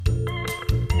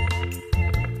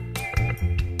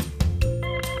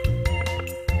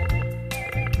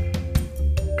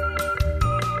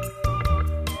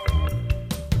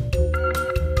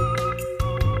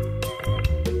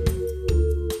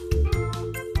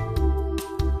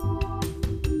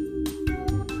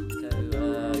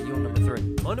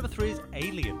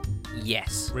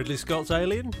Yes. Ridley Scott's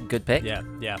Alien? Good pick.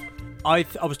 Yeah. I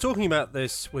was talking about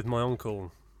this with my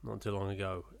uncle not too long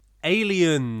ago.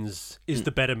 Aliens is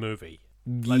the better movie.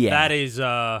 Like, that is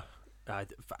a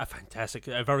fantastic,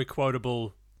 a very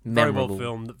quotable, very well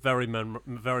filmed, very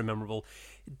memorable.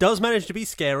 It does manage to be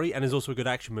scary and is also a good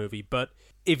action movie. But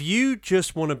if you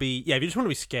just want to be,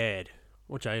 scared,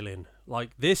 watch Alien. Like,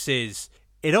 this is.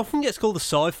 It often gets called a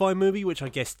sci-fi movie, which I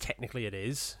guess technically it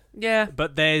is. Yeah.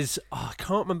 But there's, I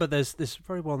can't remember. There's this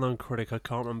very well-known critic. I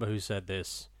can't remember who said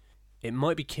this. It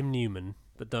might be Kim Newman,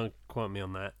 but don't quote me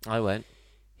on that. I won't.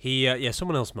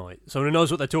 Someone else might. Someone who knows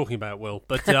what they're talking about will.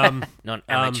 But not an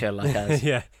amateur like us.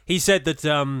 Yeah, he said that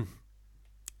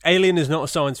Alien is not a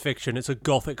science fiction; it's a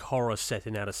gothic horror set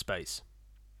in outer space.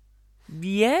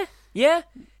 Yeah.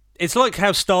 It's like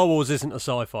how Star Wars isn't a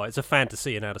sci-fi; it's a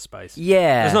fantasy in outer space.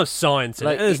 Yeah. There's no science in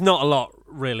it. There's not a lot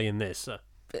really in this. So.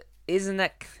 Isn't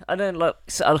that? I don't like.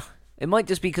 So, it might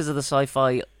just be because of the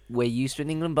sci-fi we're used to in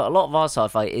England, but a lot of our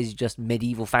sci-fi is just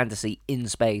medieval fantasy in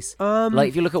space. Like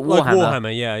if you look at Warhammer,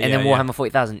 and then Warhammer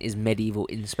 40,000 is medieval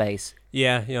in space.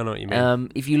 Yeah, I know what you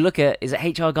mean. If you look at, is it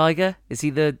H.R. Geiger? Is he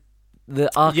the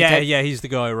architect? Yeah, he's the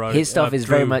guy who wrote. His stuff is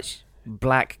very much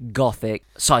black gothic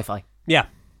sci-fi. Yeah,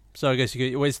 so I guess you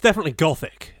could. Well, it's definitely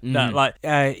gothic. That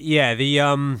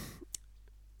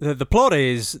the plot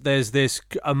is there's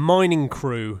a mining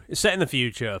crew. It's set in the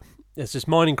future. There's this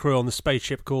mining crew on the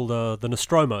spaceship called the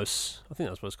Nostromos. I think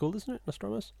that's what it's called, isn't it?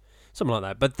 Nostromos? Something like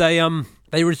that. But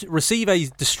they receive a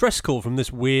distress call from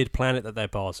this weird planet that they're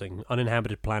passing,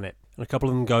 uninhabited planet. And a couple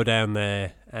of them go down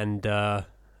there and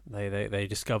they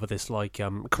discover this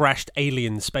crashed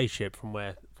alien spaceship from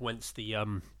whence the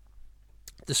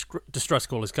distress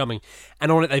call is coming.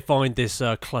 And on it they find this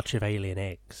clutch of alien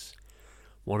eggs,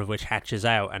 one of which hatches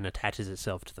out and attaches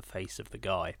itself to the face of the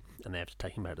guy. And they have to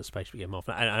take him out of space to get him off.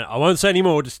 And I won't say any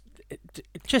more, just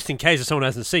in case someone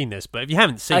hasn't seen this. But if you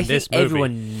haven't seen this movie,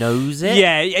 everyone knows it.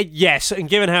 Yeah, yes. And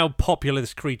given how popular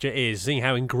this creature is, seeing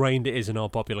how ingrained it is in our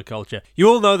popular culture, you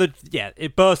all know that. Yeah,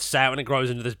 it bursts out and it grows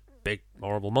into this big,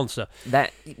 horrible monster.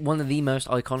 That one of the most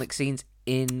iconic scenes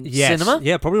in cinema.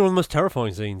 Yeah, probably one of the most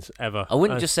terrifying scenes ever. I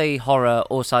wouldn't just say horror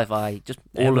or sci-fi, just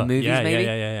all the movies.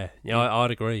 Maybe. Yeah.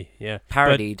 I'd agree. Yeah,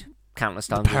 parodied countless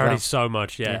times. Parodied so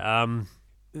much. Yeah.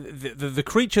 The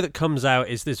creature that comes out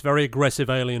is this very aggressive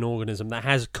alien organism that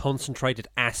has concentrated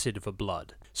acid for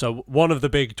blood. So one of the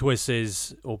big twists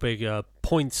is, or big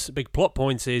plot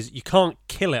points is, you can't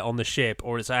kill it on the ship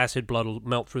or its acid blood will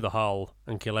melt through the hull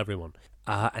and kill everyone.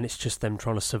 And it's just them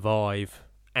trying to survive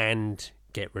and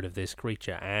get rid of this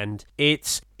creature. And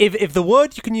it's, if the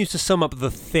word you can use to sum up the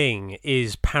thing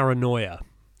is paranoia,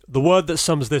 the word that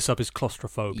sums this up is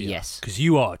claustrophobia. Yes, because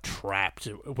you are trapped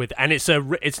with, and it's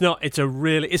not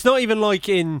even like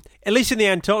at least in the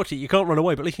Antarctic you can't run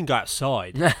away, but at least you can go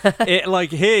outside.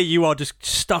 Like here you are just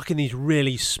stuck in these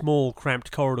really small,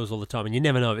 cramped corridors all the time, and you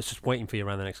never know if it's just waiting for you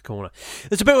around the next corner.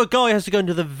 There's a bit where a guy has to go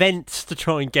into the vents to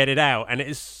try and get it out, and it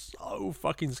is so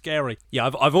fucking scary. Yeah,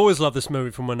 I've always loved this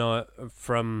movie from Mum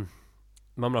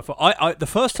and I. The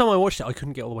first time I watched it, I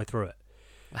couldn't get all the way through it.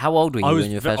 How old were you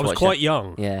when you first watched it? I was quite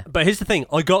young. Yeah. But here's the thing: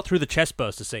 I got through the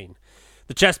chestburster scene.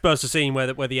 The chestburster scene where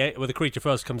the creature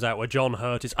first comes out, where John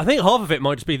Hurt is. I think half of it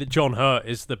might just be that John Hurt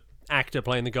is the actor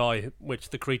playing the guy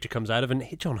which the creature comes out of, and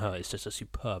John Hurt is just a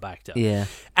superb actor. Yeah.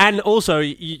 And also,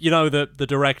 you know that the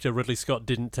director Ridley Scott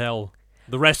didn't tell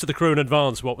the rest of the crew in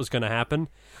advance what was going to happen.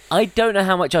 I don't know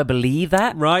how much I believe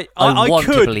that. Right. I want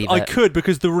to believe it. I could,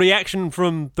 because the reaction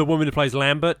from the woman who plays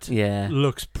Lambert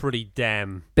looks pretty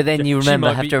damn... But then you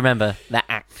have to remember, they're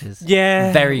actors.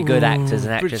 Yeah. Very good actors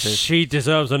and actresses. She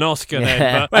deserves an Oscar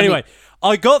then. But anyway,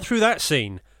 I got through that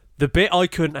scene. The bit I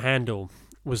couldn't handle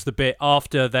was the bit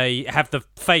after they have the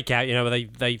fake out, where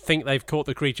they think they've caught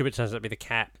the creature, but it turns out to be the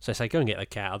cat. So they say, go and get the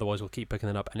cat, otherwise we'll keep picking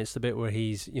it up. And it's the bit where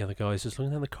he's, the guy's just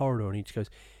looking down the corridor and he just goes,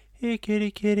 here, kitty,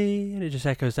 kitty, and it just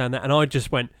echoes down there. And I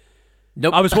just went,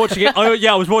 nope. I was watching it.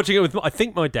 I was watching it with, I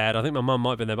think my dad. I think my mum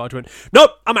might have been there, but I just went,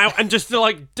 nope, I'm out, and just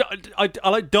I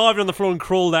dived on the floor and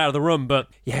crawled out of the room. But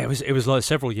yeah, it was like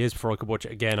several years before I could watch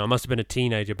it again. I must have been a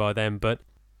teenager by then. But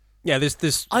yeah,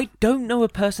 this. I don't know a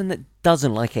person that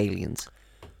doesn't like aliens.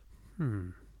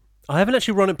 I haven't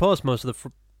actually run it past most of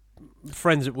the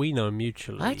friends that we know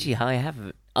mutually. Actually, I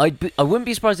haven't. I wouldn't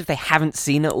be surprised if they haven't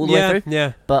seen it all the way through.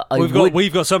 Yeah, but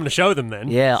we've got something to show them then.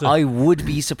 Yeah, so. I would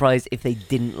be surprised if they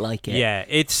didn't like it. Yeah,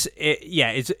 it's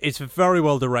very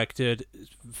well directed,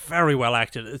 very well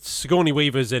acted. It's Sigourney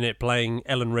Weaver's in it playing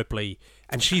Ellen Ripley,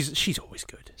 and she's always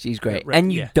good. She's great,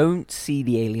 and you don't see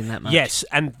the alien that much. Yes,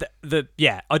 and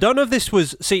I don't know if this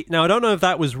was I don't know if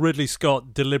that was Ridley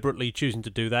Scott deliberately choosing to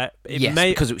do that.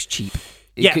 Because it was cheap.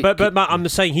 But I'm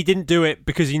saying he didn't do it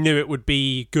because he knew it would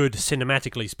be good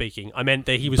cinematically speaking. I meant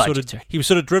that he was sort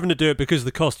of driven to do it because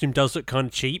the costume does look kind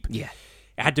of cheap. Yeah.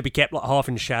 It had to be kept like half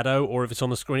in shadow, or if it's on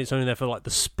the screen, it's only there for like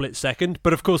the split second.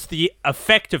 But of course, the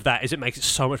effect of that is it makes it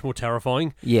so much more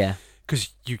terrifying. Yeah. Because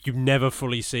you never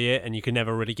fully see it, and you can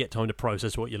never really get time to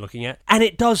process what you're looking at. And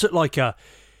it does look like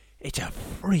it's a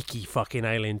freaky fucking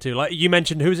alien too. Like you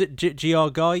mentioned, who is it? G.R.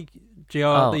 Guy? The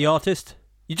artist?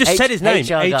 You just said his name.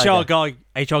 H.R.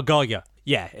 Geiger.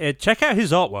 Yeah, check out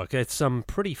his artwork. It's some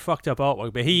pretty fucked up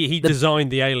artwork, but he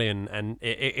designed the alien, and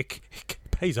it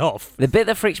pays off. The bit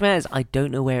that freaks me out is I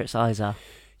don't know where its eyes are.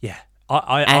 Yeah.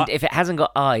 If it hasn't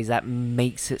got eyes, that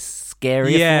makes it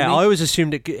scarier. Yeah, for me. I always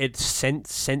assumed it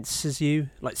senses you,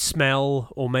 like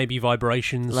smell or maybe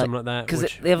vibrations, something like that. Because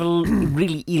they have a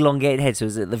really elongated head, so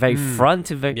is it the very front?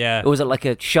 Or was it like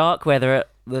a shark where they're at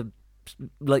the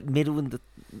middle and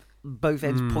both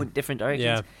ends point different directions?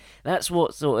 Yeah. That's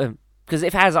what sort of... Because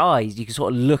if it has eyes, you can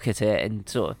sort of look at it and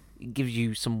sort of... It gives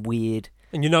you some weird...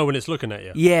 And you know when it's looking at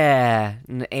you. Yeah,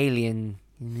 an alien...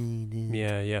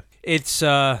 Yeah. It's...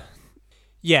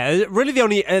 really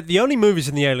the only movies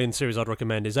in the Alien series I'd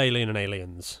recommend is Alien and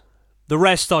Aliens. The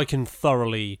rest I can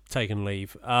thoroughly take and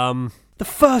leave. The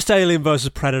first Alien vs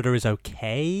Predator is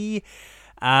okay.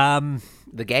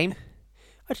 The game?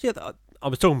 Actually, I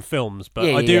was talking films, but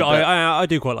I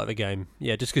do quite like the game.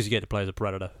 Yeah, just because you get to play as a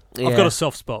Predator. Yeah. I've got a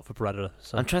soft spot for Predator.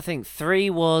 So. I'm trying to think.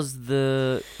 3 was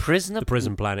the Prisoner? The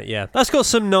Prison Planet, yeah. That's got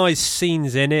some nice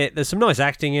scenes in it. There's some nice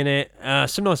acting in it.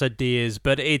 Some nice ideas,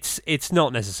 but it's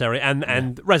not necessary.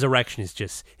 And Resurrection is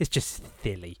just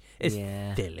silly. It's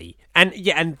silly. And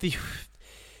the...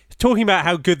 Talking about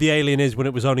how good the alien is when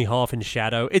it was only half in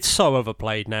shadow, it's so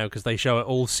overplayed now because they show it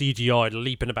all CGI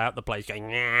leaping about the place,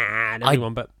 going and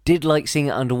everyone. But did like seeing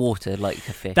it underwater, like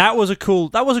a fish. That was a cool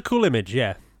image,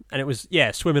 yeah. And it was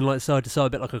swimming like side to side, a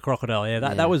bit like a crocodile. Yeah,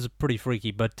 that was pretty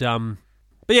freaky. But yeah,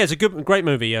 it's a great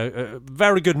movie. A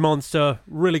very good monster,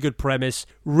 really good premise,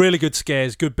 really good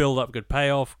scares, good build up, good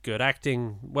payoff, good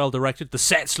acting, well directed. The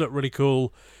sets look really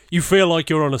cool. You feel like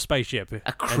you're on a spaceship.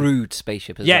 A crude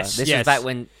spaceship as well. This is back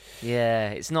when...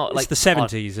 Yeah, it's not like... It's the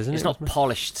 70s, isn't it? It's not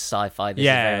polished sci-fi.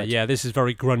 This is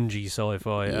very grungy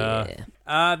sci-fi.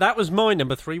 That was my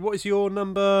number 3. What is your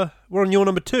number... We're on your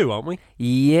number 2, aren't we?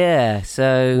 Yeah,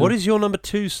 so... What is your number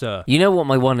 2, sir? You know what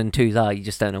my 1 and 2s are, you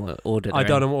just don't know what order they're I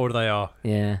don't know what order they are.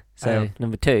 Yeah, so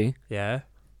number 2... Yeah?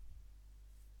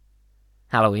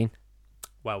 Halloween.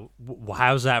 Well,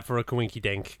 how's that for a coinky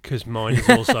dink? Because mine is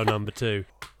also number 2.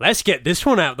 Let's get this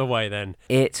one out of the way then.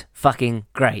 It's fucking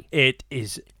great. It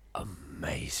is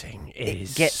amazing. It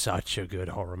is such a good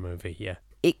horror movie, yeah.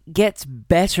 It gets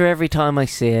better every time I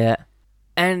see it.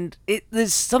 And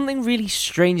there's something really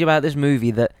strange about this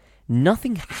movie that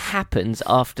nothing happens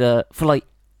for like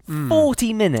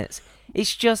 40 minutes.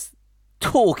 It's just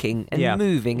talking and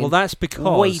moving. Well, that's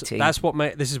because waiting.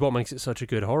 This is what makes it such a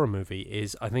good horror movie.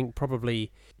 Is I think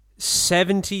probably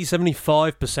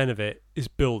 70-75% of it is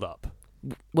build up,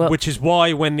 which is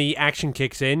why when the action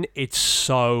kicks in, it's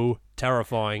so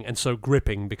terrifying and so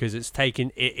gripping because it's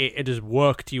taken it has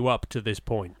worked you up to this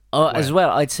point. As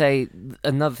well, I'd say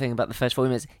another thing about the first 40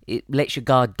 minutes, it lets your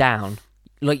guard down.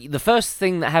 Like the first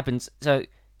thing that happens. So.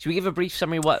 Should we give a brief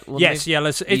summary?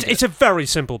 It's a very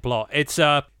simple plot. It's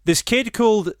this kid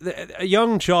a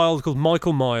young child called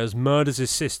Michael Myers murders his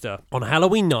sister on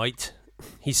Halloween night.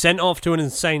 He's sent off to an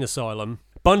insane asylum.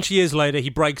 A bunch of years later,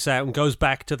 he breaks out and goes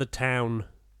back to the town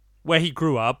where he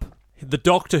grew up. The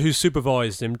doctor who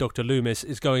supervised him, Dr. Loomis,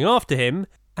 is going after him,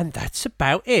 and that's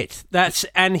about it.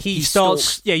 He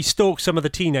stalks some of the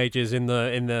teenagers in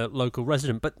the local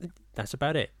residence, but that's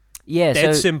about it. Yeah,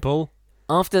 dead simple.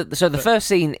 The first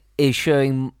scene is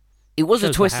showing... It was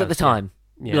a twist at the time.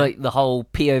 Yeah. Like, the whole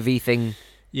POV thing.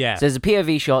 Yeah. So there's a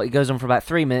POV shot, it goes on for about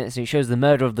 3 minutes, and it shows the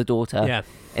murder of the daughter. Yeah.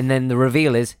 And then the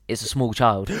reveal is, it's a small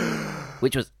child.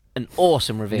 Which was an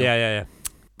awesome reveal. Yeah.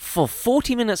 For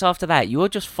 40 minutes after that, you're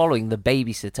just following the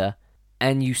babysitter,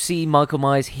 and you see Michael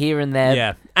Myers here and there.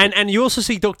 Yeah. And you also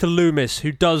see Dr. Loomis,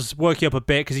 who does work you up a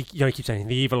bit, because he keeps saying,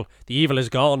 the evil is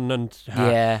gone, and...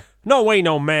 No way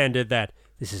no man did that.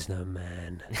 This is no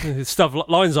man.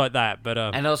 Lines like that, but...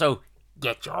 And also,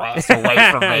 get your ass away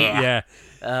from here.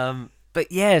 Yeah.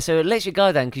 But yeah, so it lets your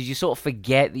guard down because you sort of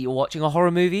forget that you're watching a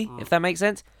horror movie, if that makes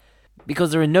sense.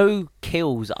 Because there are no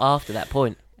kills after that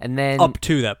point. And then... Up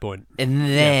to that point. And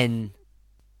then...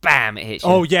 Bam, it hits you.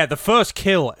 Oh, yeah, the first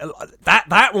kill.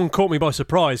 That one caught me by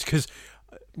surprise because...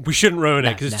 We shouldn't ruin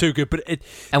it because it's too good. But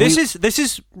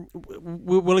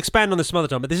we'll expand on this some other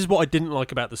time, but this is what I didn't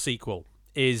like about the sequel.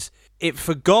 is it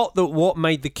forgot that what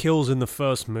made the kills in the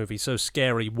first movie so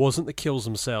scary wasn't the kills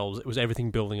themselves, it was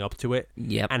everything building up to it.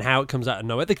 Yep. And how it comes out of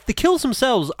nowhere. The kills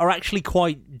themselves are actually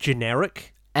quite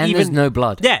generic. And there's no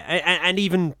blood. Yeah, and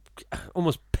even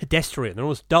almost pedestrian. They're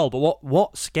almost dull. But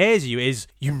what scares you is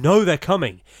you know they're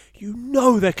coming. You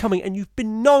know they're coming, and you've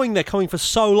been knowing they're coming for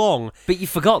so long. But you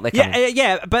forgot they're coming.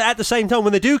 Yeah, but at the same time,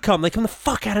 when they do come, they come the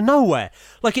fuck out of nowhere.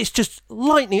 Like, it's just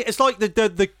lightning. It's like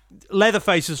the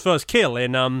Leatherface's first kill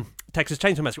in Texas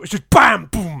Chainsaw Massacre. It's just bam,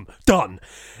 boom, done.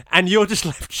 And you're just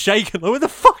left shaken. Like, what the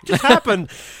fuck just happened?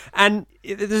 And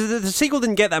the sequel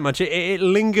didn't get that much. It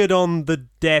lingered on the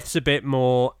deaths a bit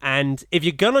more. And if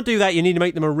you're going to do that, you need to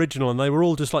make them original. And they were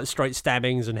all just like straight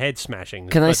stabbings and head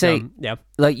smashings. Can I say, yeah.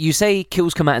 Like, you say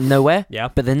kills come out of nowhere, yeah,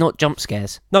 but they're not jump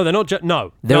scares. No, they're not.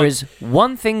 No. There is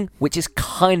one thing which is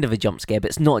kind of a jump scare, but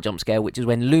it's not a jump scare, which is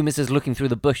when Loomis is looking through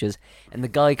the bushes and the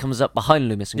guy comes up behind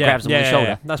Loomis and grabs him on the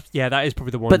shoulder. That is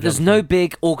probably the one. But there's no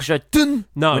big orchestra dun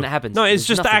when it happens. No, it's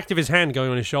just nothing. the act of his hand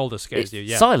going on his shoulder scares you.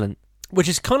 Yeah, silent. Which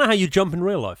is kind of how you jump in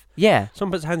real life. Yeah.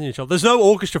 Someone puts a hand on your shoulder. There's no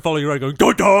orchestra following you around going,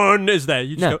 dun dun, is there?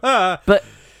 You just go, ah. But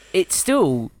it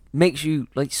still makes you,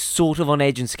 like, sort of on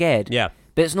edge and scared. Yeah.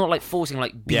 But it's not, like, forcing,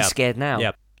 like, be scared now.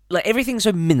 Yep. Like, everything's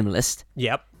so minimalist.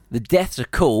 Yep. The deaths are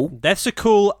cool. Deaths are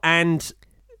cool, and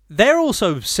they're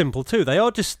also simple, too. They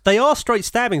are straight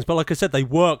stabbings, but like I said, they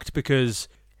worked because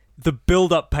the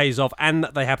build-up pays off, and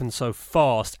that they happen so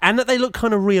fast, and that they look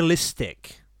kind of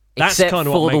realistic. That's Except kind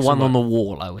of for what the makes one on them the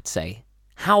wall, I would say.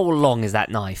 How long is that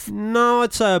knife? No,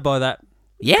 I'd say I buy that.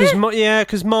 Yeah?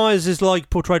 Because Myers is like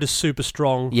portrayed as super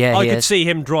strong. Yeah, I could see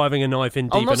him driving a knife in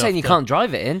deep enough. I'm not saying you can't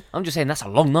drive it in. I'm just saying that's a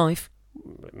long knife.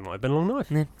 It might have been a long knife.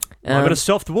 Yeah. Might have been a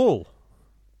soft wall.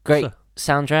 Great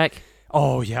soundtrack.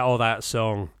 Oh, yeah, that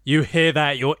song. You hear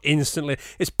that, you're instantly...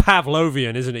 It's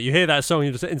Pavlovian, isn't it? You hear that song,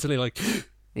 you're just instantly like...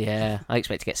 Yeah, I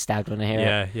expect to get stabbed when I hear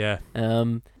it. Yeah.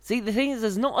 See, the thing is,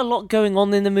 there's not a lot going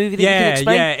on in the movie that you can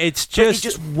explain. Yeah, it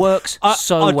just works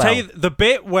so well. I'll tell you, the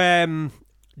bit where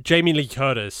Jamie Lee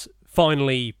Curtis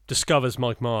finally discovers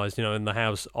Mike Myers, in the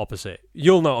house opposite.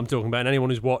 You'll know what I'm talking about, and anyone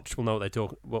who's watched will know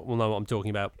will know what I'm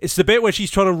talking about. It's the bit where she's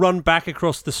trying to run back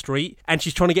across the street, and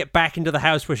she's trying to get back into the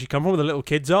house where she come from, where the little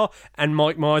kids are, and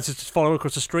Mike Myers is just following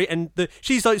across the street, and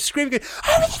she's like screaming,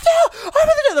 "Open the door! Open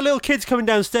the door!" The little kid's coming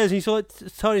downstairs, and he's like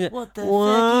telling it, "What the fuck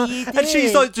are you doing?" And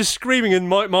she's like just screaming, and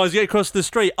Mike Myers get across the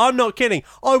street. I'm not kidding.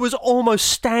 I was almost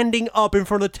standing up in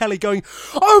front of the telly going,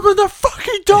 "Open the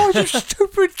fucking door, you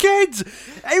stupid kids!"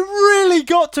 It really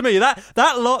got to me.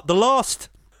 The last,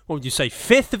 what would you say,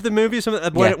 fifth of the movie or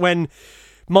something? When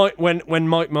Mike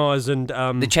Myers and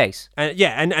the chase,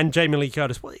 and Jamie Lee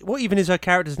Curtis. What even is her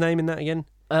character's name in that again?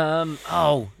 I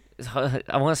want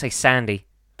to say Sandy,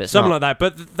 but something like that.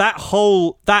 But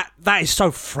that is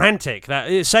so frantic. That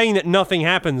it's saying that nothing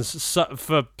happens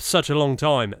for such a long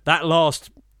time. That last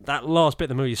bit of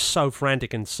the movie is so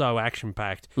frantic and so action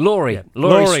packed. Laurie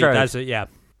Strode. That's it. Yeah,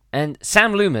 and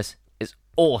Sam Loomis is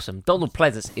awesome. Donald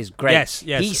Pleasance is great. Yes.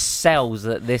 He sells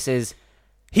that this is.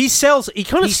 He sells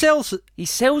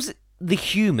the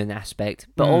human aspect,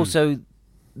 but also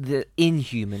the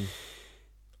inhuman.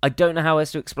 I don't know how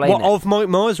else to explain it. Of Mike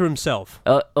Myers or himself?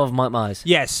 Of Mike Myers.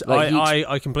 Yes,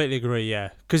 I completely agree, yeah.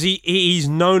 Because he's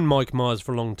known Mike Myers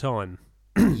for a long time.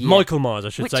 Yeah. Michael Myers, I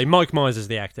should say. Mike Myers is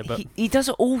the actor. But he does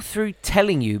it all through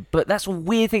telling you, but that's a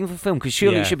weird thing for film, because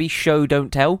surely it should be show,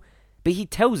 don't tell. But he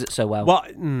tells it so well.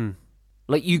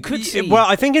 Like, you could see... Well,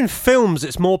 I think in films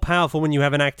it's more powerful when you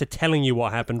have an actor telling you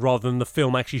what happened rather than the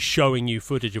film actually showing you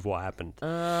footage of what happened.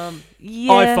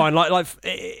 Yeah. I find, like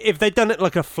if they'd done it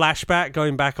like a flashback,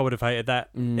 going back, I would have hated that.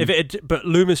 But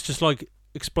Loomis just, like,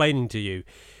 explaining to you...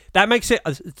 That makes it...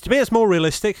 To me, it's more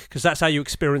realistic, because that's how you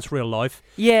experience real life.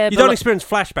 Yeah, You don't experience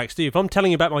flashbacks, do you? If I'm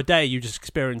telling you about my day, you just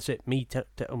experience it.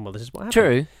 Well, this is what happened.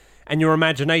 True. And your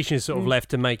imagination is sort of left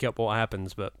to make up what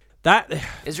happens, but...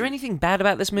 Is there anything bad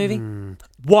about this movie?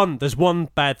 There's one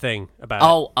bad thing about it.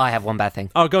 Oh, I have one bad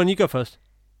thing. Oh, go on, you go first.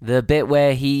 The bit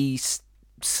where he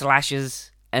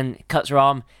slashes and cuts her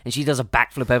arm, and she does a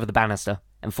backflip over the banister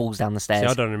and falls down the stairs. See,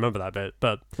 I don't remember that bit,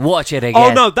 but... Watch it again.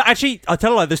 Oh, no, actually, I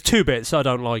tell you, there's two bits I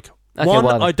don't like. Okay,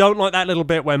 one, I don't like that little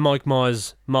bit where Mike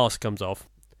Myers' mask comes off.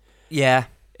 Yeah.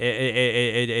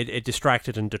 It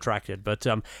distracted and detracted, but...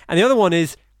 And the other one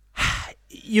is...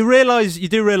 You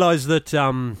do realise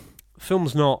that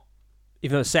film's not,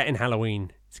 even though it's set in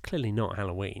Halloween, it's clearly not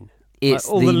Halloween. It's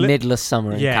the midless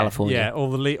summer in California. Yeah,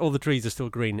 all the trees are still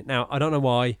green. Now, I don't know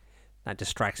why that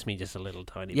distracts me just a little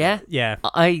tiny bit. Yeah?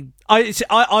 I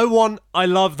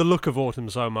love the look of autumn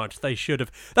so much. They should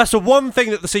have. That's the one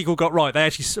thing that the sequel got right. They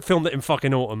actually filmed it in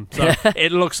fucking autumn, so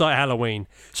it looks like Halloween.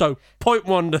 So, point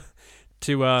one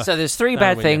to. So there's three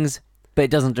bad things, but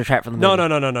it doesn't detract from the movie.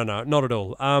 No, not at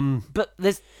all. But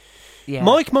there's. Yeah.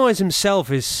 Mike Myers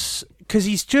himself is. Because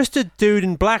he's just a dude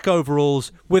in black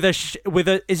overalls with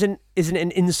isn't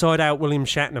an Inside Out William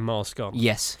Shatner mask on.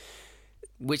 Yes,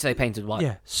 which they painted white.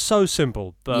 Yeah, so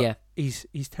simple, but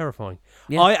he's terrifying.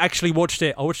 Yeah. I actually watched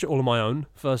it. I watched it all on my own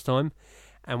first time,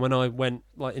 and when I went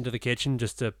into the kitchen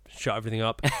just to shut everything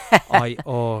up, it's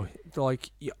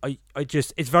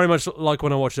very much like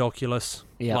when I watched Oculus.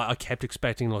 Yeah, I kept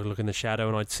expecting to look in the shadow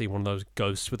and I'd see one of those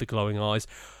ghosts with the glowing eyes.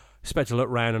 Expect to look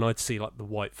round and I'd see the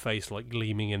white face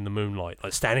gleaming in the moonlight,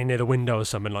 standing near the window or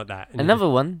something like that. And another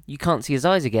one, you can't see his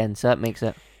eyes again, so that makes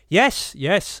it. Yes.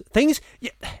 It's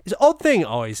an odd thing,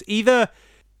 eyes. Either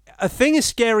a thing is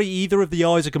scary either if the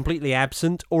eyes are completely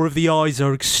absent or if the eyes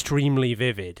are extremely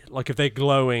vivid, like if they're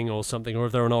glowing or something, or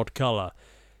if they're an odd colour.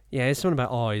 Yeah, it's something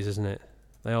about eyes, isn't it?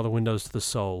 They are the windows to the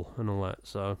soul and all that.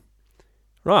 So,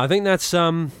 right, I think that's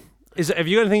have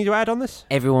you got anything to add on this?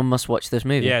 Everyone must watch this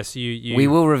movie. Yes, you. We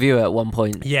will review it at one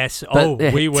point. Yes,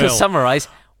 we will. To summarise,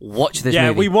 watch this movie.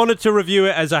 Yeah, we wanted to review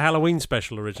it as a Halloween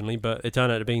special originally, but it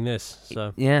turned out to being this.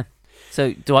 So yeah.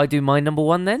 So do I do my number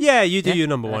one then? Yeah, you do your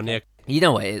number one. Yeah. You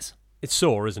know what it is? It's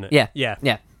Saw, isn't it? Yeah.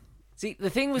 See, the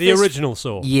thing with the original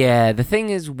Saw. Yeah, the thing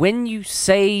is, when you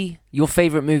say your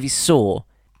favourite movie Saw,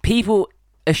 people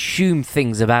assume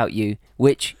things about you,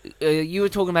 which you were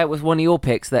talking about with one of your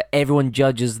picks, that everyone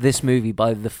judges this movie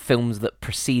by the films that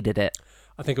preceded it.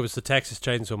 I think it was the Texas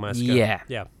Chainsaw Massacre.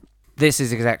 Yeah. This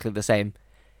is exactly the same.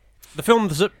 The film,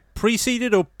 was it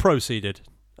preceded or proceeded?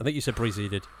 I think you said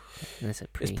preceded. It's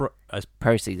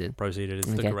proceeded. Proceeded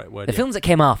is the correct word. The films that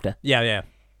came after. Yeah.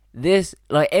 This,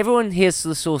 everyone hears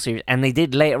the Saw series, and they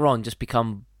did later on just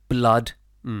become blood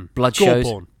shows.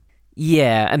 Porn.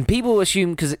 Yeah, and people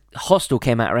assume, because Hostel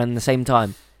came out around the same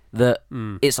time, that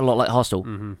it's a lot like Hostel.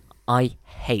 Mm-hmm. I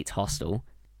hate Hostel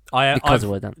because of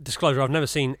what I've done. Disclosure, I've never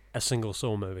seen a single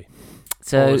Saw movie.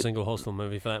 Or a single Hostel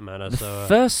movie, for that matter. The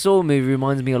first Saw movie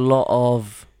reminds me a lot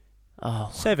of...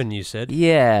 Seven, you said?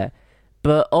 Yeah,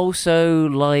 but also,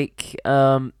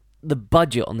 the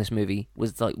budget on this movie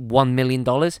was, $1 million.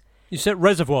 You said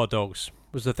Reservoir Dogs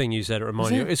was the thing you said. It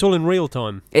reminded you. It's all in real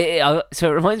time. So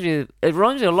it reminds me of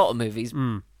a lot of movies.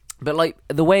 But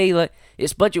the way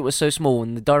its budget was so small,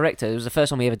 and the director, it was the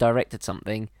first time he ever directed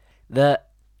something, that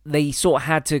they sort of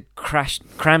had to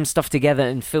cram stuff together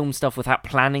and film stuff without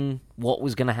planning what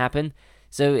was going to happen.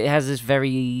 So it has this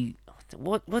very...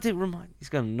 What did it remind? It's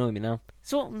going to annoy me now.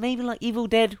 Sort of maybe like Evil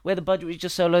Dead, where the budget was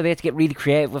just so low they had to get really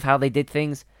creative with how they did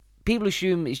things. People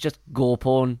assume it's just gore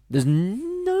porn. There's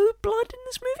no blood in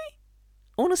this movie,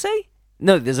 I want to say.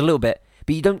 No, there's a little bit,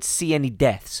 but you don't see any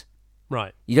deaths.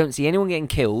 Right. You don't see anyone getting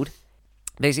killed.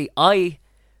 Basically, I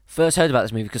first heard about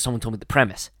this movie because someone told me the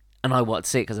premise, and I wanted to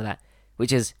see it because of that,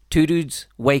 which is two dudes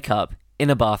wake up in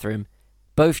a bathroom,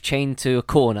 both chained to a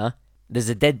corner. There's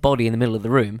a dead body in the middle of the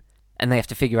room, and they have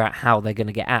to figure out how they're going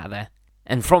to get out of there.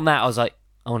 And from that, I was like,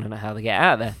 I want to know how they get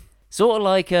out of there. Sort of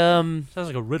like... Sounds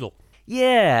like a riddle.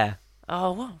 Yeah.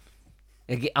 Oh, well.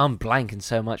 I'm blanking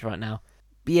so much right now.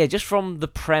 But yeah, just from the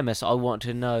premise, I want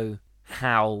to know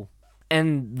how.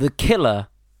 And the killer,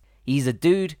 he's a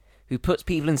dude who puts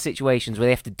people in situations where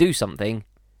they have to do something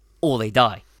or they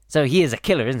die. So he is a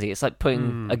killer, isn't he? It's like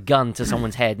putting a gun to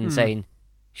someone's head and saying,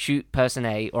 shoot person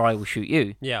A or I will shoot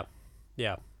you. Yeah.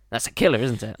 That's a killer,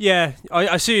 isn't it? Yeah,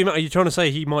 I see. Are you trying to say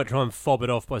he might try and fob it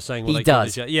off by saying, well, he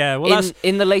does. Yeah, well,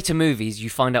 in the later movies, you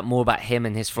find out more about him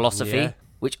and his philosophy,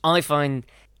 which I find,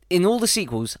 in all the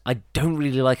sequels, I don't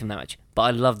really like him that much, but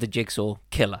I love the Jigsaw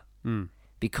killer.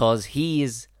 Because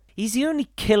he's the only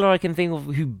killer I can think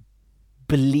of who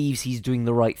believes he's doing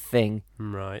the right thing.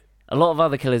 Right. A lot of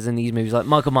other killers in these movies, like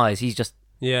Michael Myers, he's just...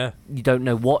 Yeah. You don't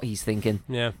know what he's thinking.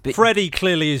 Yeah. But Freddy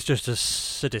clearly is just a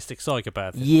sadistic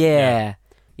psychopath.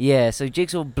 Yeah, so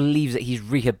Jigsaw believes that he's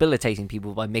rehabilitating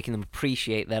people by making them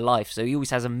appreciate their life. So he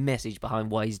always has a message behind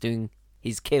why he's doing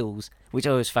his kills, which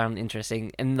I always found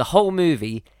interesting. And the whole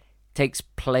movie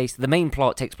the main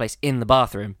plot takes place in the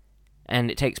bathroom, and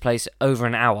it takes place over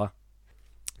an hour.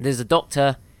 There's a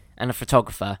doctor and a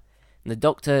photographer, and the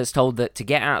doctor is told that to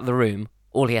get out of the room,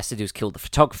 all he has to do is kill the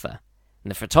photographer.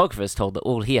 And the photographer is told that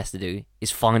all he has to do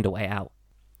is find a way out.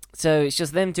 So it's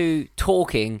just them two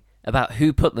talking about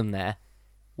who put them there,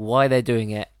 why they're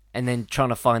doing it, and then trying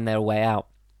to find their way out.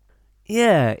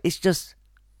 Yeah, it's just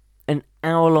an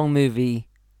hour-long movie,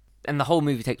 and the whole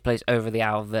movie takes place over the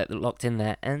hour that they're locked in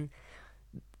there. And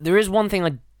there is one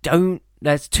thing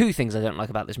there's two things I don't like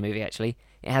about this movie, actually.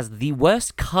 It has the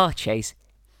worst car chase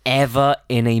ever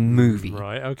in a movie.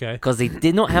 Right, okay. Because they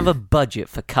did not have a budget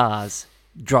for cars.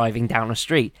 driving down a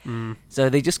street. So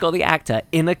they just got the actor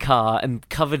in a car and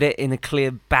covered it in a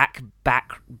clear black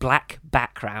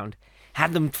background,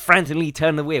 had them frantically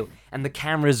turn the wheel, and the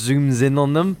camera zooms in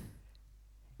on them.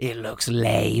 It looks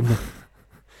lame.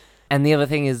 And the other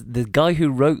thing is, the guy who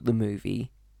wrote the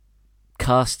movie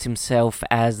cast himself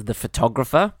as the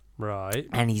photographer. Right.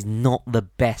 And he's not the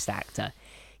best actor.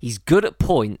 He's good at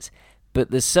points,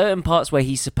 but there's certain parts where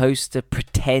he's supposed to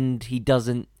pretend he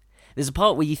doesn't. There's a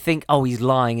part where you think, oh, he's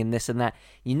lying and this and that.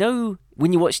 You know,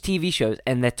 when you watch TV shows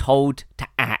and they're told to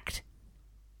act,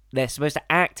 they're supposed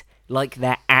to act like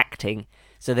they're acting.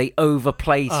 So they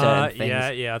overplay certain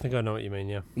things. Yeah, I think I know what you mean,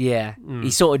 yeah. Yeah,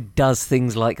 he sort of does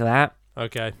things like that.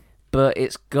 Okay. But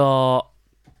it's got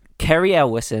Kerry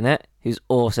Elwes in it, who's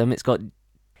awesome. It's got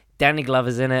Danny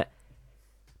Glover's in it.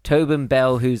 Tobin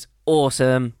Bell, who's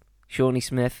awesome. Shawnee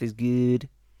Smith is good.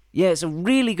 Yeah, it's a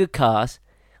really good cast.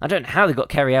 I don't know how they got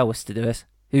Kerry Elwes to do this,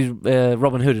 who's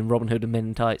Robin Hood and Men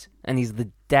in Tights. And he's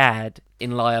the dad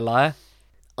in Liar Liar.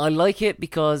 I like it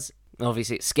because,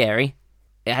 obviously, it's scary.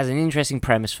 It has an interesting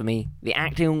premise for me. The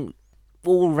acting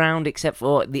all round, except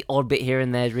for the odd bit here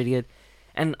and there, is really good.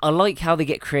 And I like how they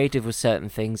get creative with certain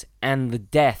things. And the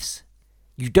deaths,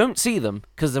 you don't see them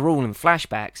because they're all in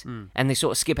flashbacks. And they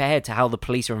sort of skip ahead to how the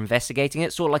police are investigating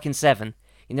it. Sort of like in Seven.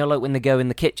 You know, like when they go in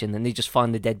the kitchen and they just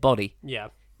find the dead body. Yeah.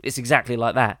 It's exactly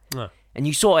like that. And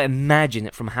you sort of imagine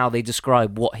it from how they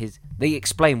describe they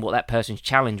explain what that person's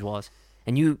challenge was.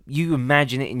 And you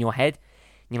imagine it in your head.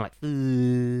 And you're like,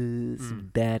 this is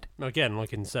bad. Again,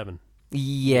 like in Seven.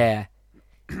 Yeah.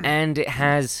 And it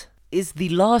is the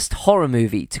last horror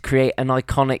movie to create an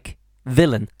iconic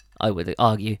villain, I would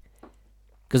argue.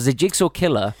 Because the Jigsaw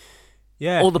Killer,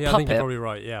 or the puppet. I think you're probably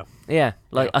right, yeah. Yeah,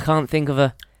 I can't think of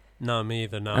a... No, me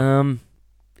either, no.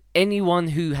 Anyone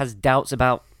who has doubts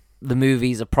about the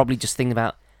movies are probably just thinking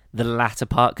about the latter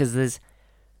part, because there's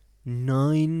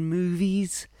 9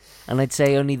 movies, and I'd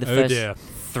say only the first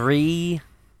 3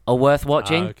 are worth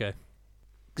watching. Okay.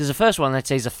 Because the first one, I'd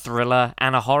say, is a thriller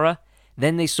and a horror.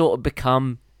 Then they sort of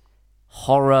become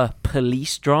horror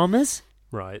police dramas,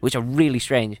 right? Which are really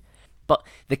strange. But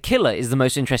the killer is the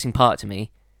most interesting part to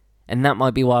me, and that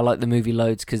might be why I like the movie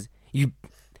loads, because you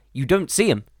don't see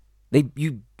him.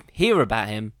 You hear about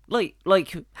him, like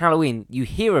Halloween. You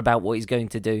hear about what he's going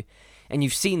to do, and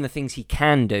you've seen the things he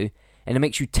can do, and it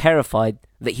makes you terrified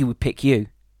that he would pick you.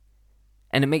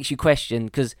 And it makes you question,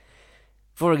 because,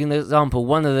 for example,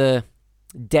 one of the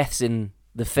deaths in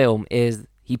the film is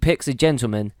he picks a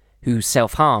gentleman who's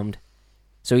self-harmed,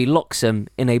 so he locks him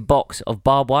in a box of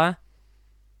barbed wire.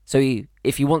 So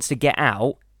if he wants to get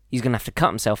out, he's going to have to cut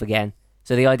himself again.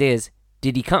 So the idea is,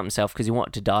 did he cut himself because he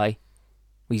wanted to die?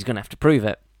 Well, he's going to have to prove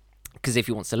it. Because if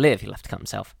he wants to live, he'll have to cut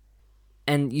himself.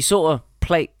 And you sort of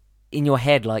play in your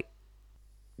head like,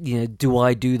 do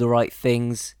I do the right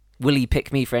things? Will he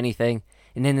pick me for anything?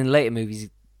 And then in later movies,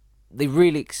 they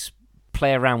really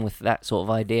play around with that sort of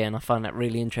idea, and I find that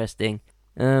really interesting.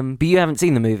 But you haven't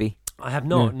seen the movie? I have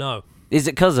not, no. Is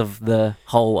it because of the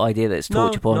whole idea that it's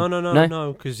torture porn?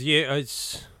 No, because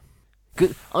it's...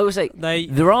 Good. I would say,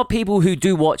 there are people who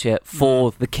do watch it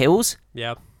for the kills.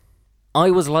 Yeah. I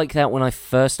was like that when I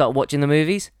first started watching the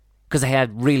movies, because they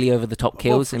had really over-the-top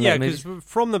kills in the movies. Yeah, because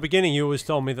from the beginning you always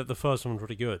told me that the first one was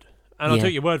really good. And I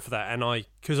took your word for that, and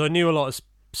because I knew a lot of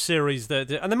series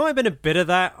that... And there might have been a bit of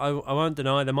that, I won't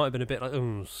deny, there might have been a bit like,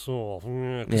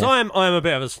 because I am a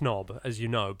bit of a snob, as you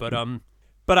know,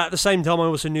 but at the same time, I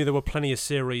also knew there were plenty of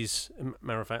series.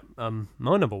 Matter of fact,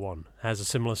 my number one has a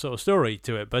similar sort of story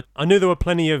to it. But I knew there were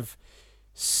plenty of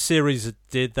series that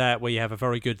did that, where you have a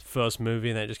very good first movie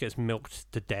and then it just gets milked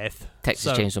to death.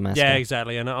 Texas Chainsaw Massacre. Yeah,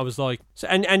 exactly. And I was like,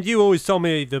 and you always told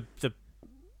me the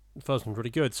first one's really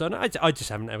good. So I just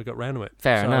haven't ever got around to it.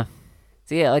 Fair enough.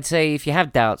 So yeah, I'd say if you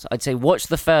have doubts, I'd say watch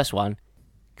the first one,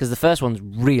 because the first one's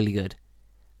really good.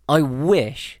 I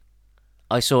wish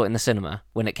I saw it in the cinema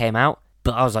when it came out.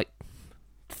 But I was like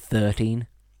 13,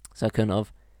 so I couldn't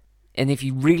have. And if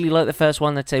you really like the first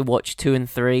one, I'd say watch 2 and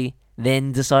 3,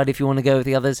 then decide if you want to go with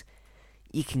the others.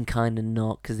 You can kind of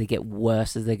not, because they get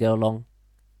worse as they go along.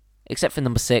 Except for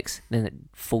number 6, then it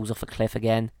falls off a cliff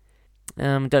again.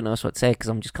 Don't know what to say, because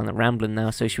I'm just kind of rambling now,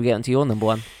 so should we get onto your number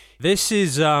 1? This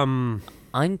is... I'm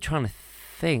trying to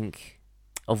think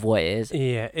of what it is.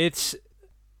 Yeah, it's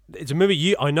a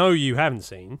movie I know you haven't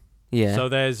seen. Yeah. So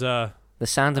there's... The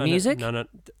Sound of Music? No.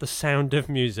 The Sound of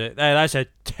Music. That's a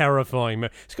terrifying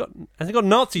movie. Has it got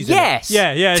Nazis in it? Yes!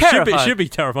 Yeah. It should be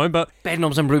terrifying, but...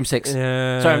 Bedknobs and Broomsticks.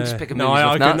 Sorry, I'm just picking movies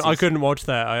with Nazis. I couldn't watch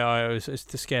that. It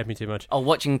just scared me too much. Oh,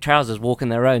 watching trousers walking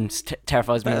their own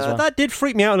terrifies me as well. That did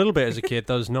freak me out a little bit as a kid,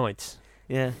 those nights.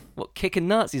 Yeah. What, kicking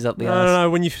Nazis up the ass? No.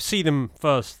 When you see them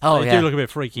first, they do look a bit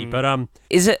freaky. But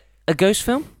is it a ghost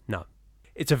film? No.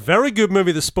 It's a very good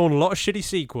movie that spawned a lot of shitty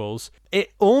sequels.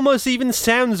 It almost even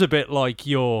sounds a bit like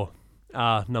your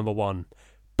number one.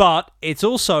 But it's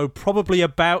also probably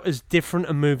about as different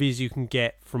a movie as you can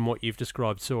get from what you've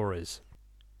described Saw is.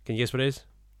 Can you guess what it is?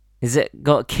 Is it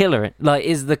got a killer in? Like,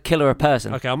 is the killer a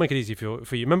person? Okay, I'll make it easy for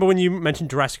you. Remember when you mentioned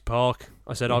Jurassic Park?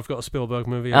 I said I've got a Spielberg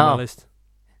movie on my list.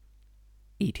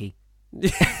 E.T.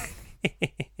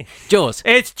 Jaws.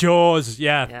 It's Jaws,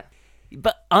 yeah.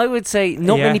 But I would say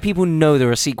not many people know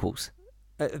there are sequels.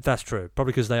 That's true.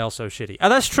 Probably because they are so shitty.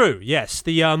 That's true, yes.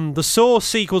 The Saw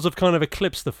sequels have kind of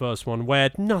eclipsed the first one,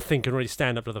 where nothing can really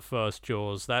stand up to the first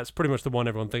Jaws. That's pretty much the one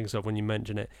everyone thinks of when you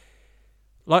mention it.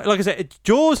 Like I said, it's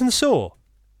Jaws and Saw.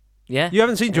 Yeah. You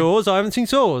haven't seen Jaws, I haven't seen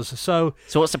Saws. So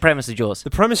what's the premise of Jaws? The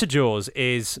premise of Jaws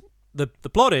is, the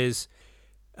plot is,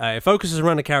 it focuses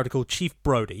around a character called Chief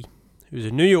Brody, who's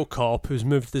a New York cop who's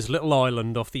moved to this little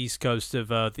island off the east coast of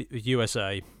the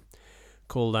USA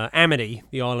called Amity,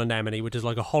 the island Amity, which is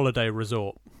like a holiday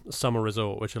resort, a summer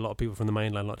resort, which a lot of people from the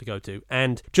mainland like to go to.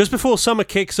 And just before summer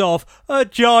kicks off, a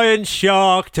giant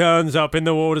shark turns up in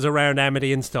the waters around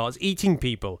Amity and starts eating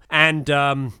people. And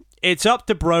it's up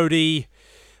to Brody.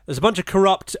 There's a bunch of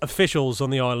corrupt officials on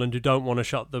the island who don't want to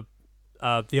shut the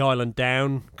island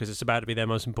down because it's about to be their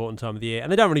most important time of the year,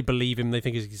 and they don't really believe him. They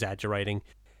think he's exaggerating.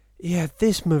 Yeah,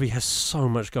 this movie has so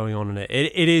much going on in it.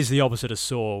 It is the opposite of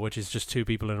Saw, which is just two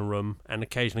people in a room and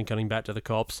occasionally cutting back to the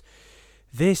cops.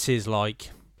 This is like...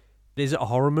 Is it a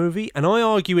horror movie? And I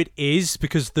argue it is,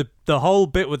 because the whole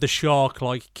bit with the shark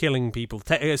like killing people,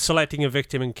 selecting a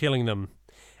victim and killing them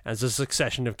as a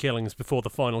succession of killings before the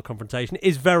final confrontation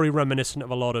is very reminiscent of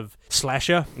a lot of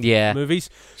slasher movies.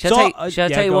 Shall I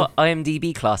tell you what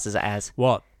IMDb classes it as?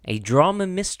 What? A drama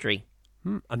mystery.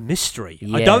 A mystery?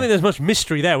 Yeah. I don't think there's much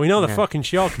mystery there. We know the fucking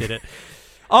shark did it.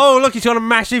 Oh, look, he's got a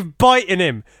massive bite in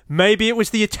him. Maybe it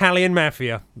was the Italian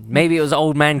mafia. Maybe it was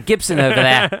old man Gibson over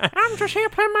there. I'm just here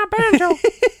playing my banjo.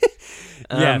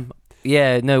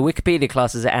 Wikipedia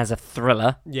classes it as a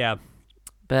thriller. Yeah.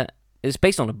 But it's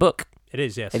based on a book. It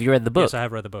is, yes. Have you read the book? Yes, I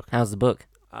have read the book. How's the book?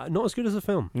 Not as good as the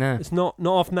film. No. It's not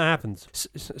often that happens.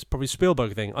 It's probably a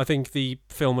Spielberg thing. I think the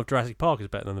film of Jurassic Park is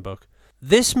better than the book.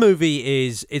 This movie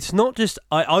it's not just,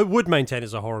 I would maintain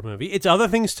it's a horror movie. It's other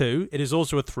things too. It is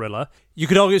also a thriller. You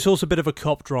could argue it's also a bit of a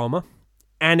cop drama.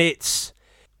 And and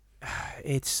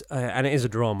it is a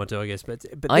drama too, I guess. But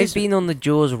I've been on the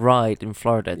Jaws ride in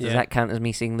Florida. Does that count as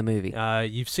me seeing the movie?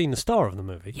 You've seen the star of the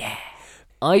movie. Yeah.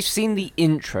 I've seen the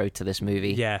intro to this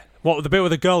movie. Yeah. What, the bit where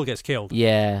the girl gets killed?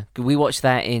 Yeah. We watched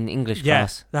that in English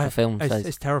class for film.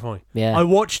 It's terrifying. Yeah. I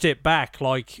watched it back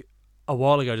like a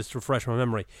while ago just to refresh my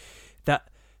memory.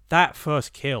 That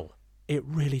first kill, it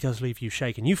really does leave you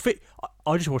shaking.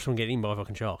 I just watched someone get eaten by a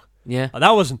fucking shark. Yeah.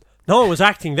 No one was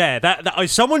acting there.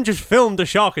 Someone just filmed a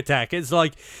shark attack. It's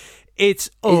like, is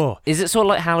it sort of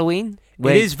like Halloween?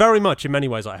 It is very much in many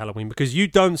ways like Halloween, because you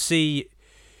don't see...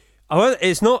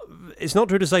 It's not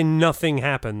true to say nothing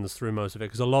happens through most of it,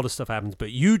 because a lot of stuff happens,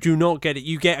 but you do not get it.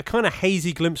 You get a kind of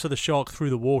hazy glimpse of the shark through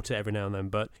the water every now and then,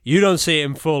 but you don't see it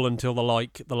in full until the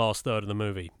last third of the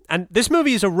movie. And this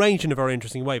movie is arranged in a very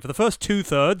interesting way. For the first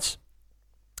 2/3,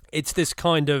 it's this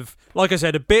kind of, like I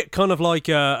said, a bit kind of like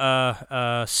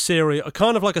a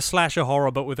kind of like a slasher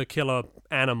horror, but with a killer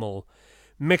animal,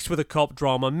 mixed with a cop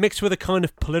drama, mixed with a kind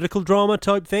of political drama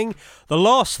type thing. The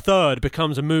last third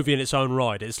becomes a movie in its own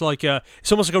right. It's like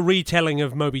it's almost like a retelling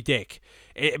of Moby Dick.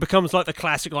 It becomes like the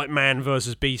classic like man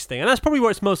versus beast thing, and that's probably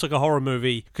where it's most like a horror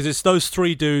movie, because it's those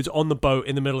three dudes on the boat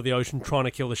in the middle of the ocean trying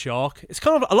to kill the shark. It's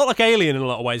kind of a lot like Alien in a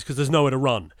lot of ways, because there's nowhere to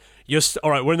run.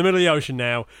 All right, we're in the middle of the ocean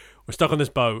now. We're stuck on this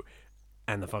boat.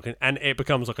 And it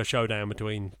becomes like a showdown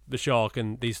between the shark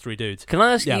and these three dudes. Can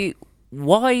I ask you,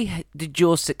 why did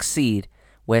Jaws succeed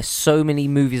where so many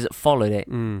movies that followed it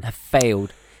have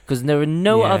failed? Because there are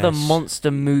no other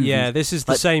monster movies. Yeah, this is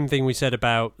the same thing we said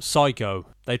about Psycho.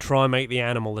 They try and make the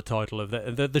animal the title of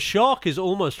the shark is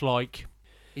almost like...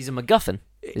 He's a MacGuffin,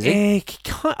 is he?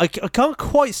 I can't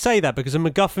quite say that, because a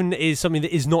MacGuffin is something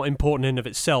that is not important in and of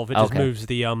itself. It just moves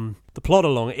the plot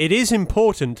along. It is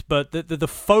important, but the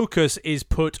focus is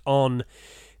put on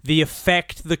the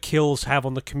effect the kills have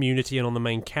on the community and on the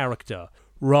main character,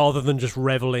 rather than just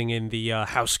reveling in the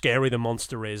how scary the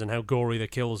monster is and how gory the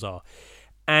kills are.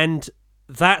 And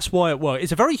that's why it works.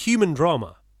 It's a very human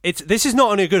drama. This is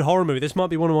not only a good horror movie, this might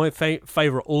be one of my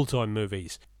favourite all-time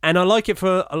movies. And I like it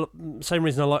for the same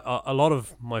reason I like a lot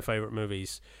of my favourite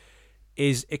movies,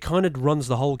 is it kind of runs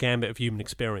the whole gambit of human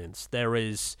experience. There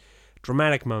is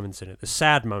dramatic moments in it, there's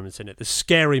sad moments in it, there's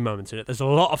scary moments in it, there's a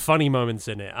lot of funny moments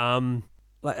in it.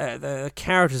 Like the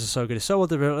characters are so good. It's so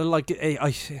other like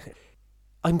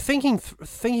I'm thinking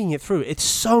it through. It's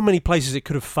so many places it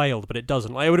could have failed, but it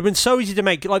doesn't. Like, it would have been so easy to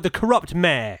make, like the corrupt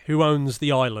mayor who owns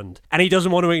the island, and he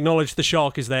doesn't want to acknowledge the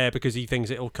shark is there because he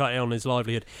thinks it'll cut on his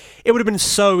livelihood. It would have been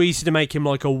so easy to make him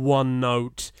like a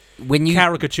one-note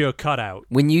caricature cutout.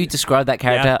 When you described that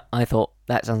character, I thought,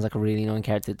 that sounds like a really annoying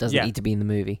character. It doesn't need to be in the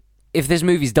movie. If this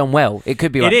movie's done well, it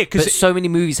could be right. But so many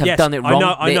movies have done it wrong.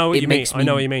 I know what you mean. I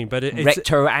know what you mean, but it's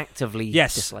retroactively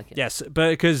dislike it. Yes,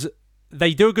 but because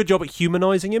they do a good job at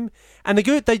humanizing him, and they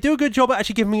do a good job at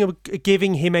actually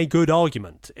giving him a good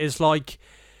argument. It's like,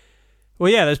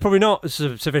 well, yeah, there's probably not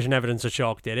sufficient evidence a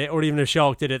shark did it, or even if a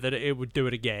shark did it, that it would do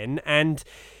it again. And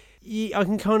I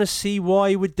can kind of see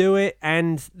why he would do it,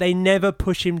 and they never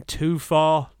push him too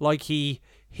far. Like he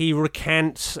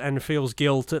recants and feels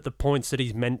guilt at the points that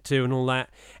he's meant to and all that.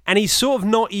 And he's sort of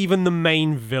not even the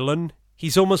main villain.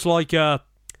 He's almost like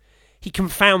he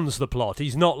confounds the plot.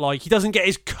 He's not like, he doesn't get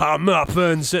his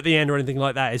comeuppance at the end or anything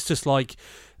like that. It's just like,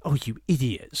 oh, you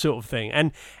idiot, sort of thing.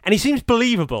 And he seems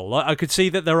believable. Like, I could see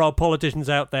that there are politicians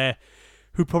out there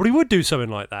who probably would do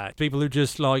something like that. People who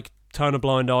just like turn a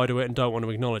blind eye to it and don't want to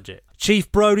acknowledge it.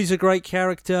 Chief Brody's a great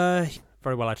character.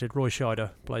 Very well acted. Roy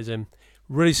Scheider plays him.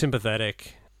 Really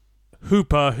sympathetic.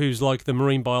 Hooper, who's like the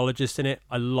marine biologist in it,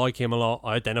 I like him a lot.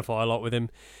 I identify a lot with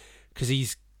him because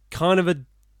he's kind of a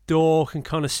dork and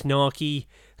kind of snarky,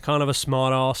 kind of a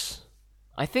smart ass.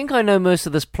 I think I know most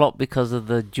of this plot because of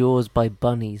the Jaws by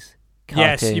Bunnies cartoon.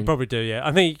 Yes, you probably do, yeah.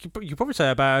 I think you probably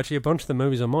say about actually a bunch of the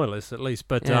movies on my list, at least.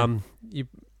 But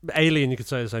Alien, you could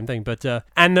say the same thing. But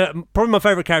probably my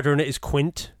favourite character in it is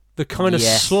Quint, the kind of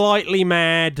slightly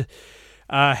mad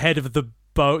head of the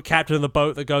boat, captain of the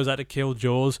boat that goes out to kill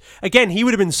Jaws. Again, he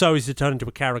would have been so easy to turn into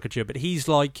a caricature, but he's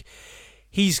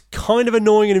kind of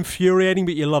annoying and infuriating,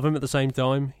 but you love him at the same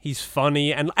time. He's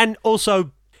funny, and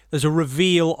also there's a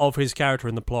reveal of his character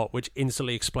in the plot, which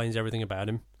instantly explains everything about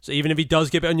him. So even if he does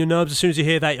get a bit on your nerves, as soon as you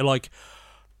hear that, you're like,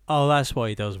 oh, that's why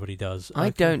he does what he does. I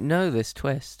don't know this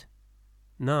twist.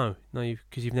 No,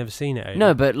 because you've never seen it.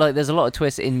 No, but like, there's a lot of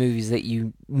twists in movies that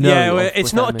you know. Yeah, well,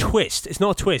 it's not a twist. It's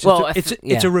not a twist. Well,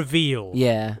 it's a reveal.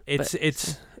 Yeah,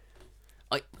 it's.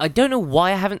 I don't know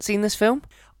why I haven't seen this film.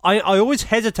 I always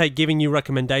hesitate giving you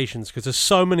recommendations because there's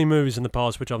so many movies in the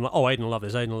past which I'm like, oh, Aiden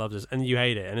loves this, and you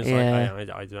hate it, and it's like,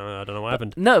 I don't know what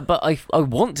happened. No, but I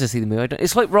want to see the movie.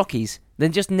 It's like Rockies, they're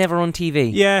just never on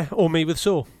TV. Yeah, or Me with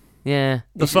Saw. Yeah,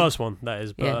 the first one that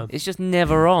is. But, it's just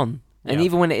never on, and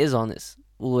even when it is on, it's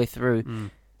all the way through.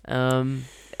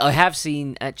 I have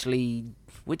seen, actually,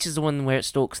 which is the one where it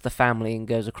stalks the family and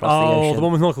goes across the ocean. Oh, the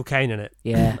one with Michael Caine in it.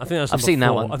 Yeah. I think I've seen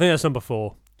that one. I think that's number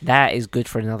 4. That is good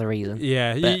for another reason.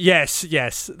 Yeah. Yes.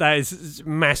 That is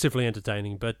massively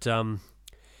entertaining. But,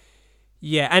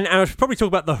 yeah, and I should probably talk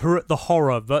about the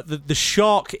horror, but the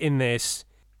shark in this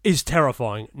is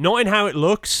terrifying. Not in how it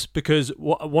looks, because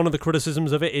one of the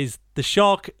criticisms of it is the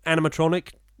shark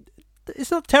animatronic.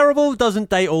 It's not terrible, doesn't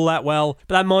date all that well,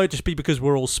 but that might just be because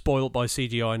we're all spoiled by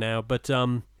CGI now. But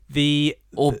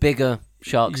or bigger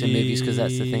sharks in movies, because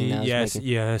that's the thing now.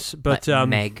 Yes, but like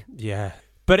Meg. Yeah,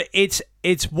 but it's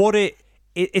what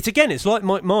it's again. It's like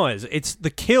Mike Myers. It's the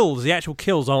kills. The actual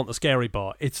kills aren't the scary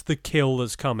part. It's the kill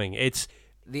that's coming. It's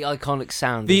the iconic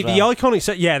sound. The iconic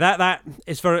sound. Yeah, that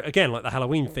it's very, again, like the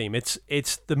Halloween theme. It's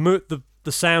the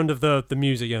sound of the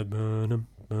music. You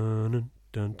know,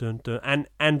 dun, dun, dun,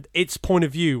 and its point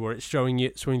of view where it's showing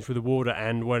it swimming through the water,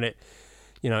 and when it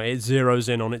zeroes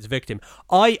in on its victim.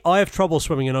 I have trouble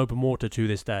swimming in open water to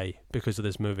this day because of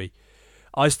this movie.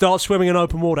 I start swimming in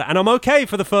open water, and I'm okay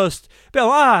for the first bit.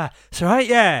 It's alright,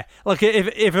 yeah. Like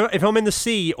if I'm in the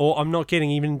sea, or I'm not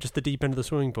getting even just the deep end of the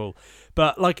swimming pool,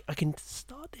 but like I can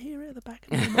start to hear it at the back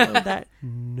of my mind, that.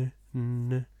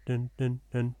 Dun, dun,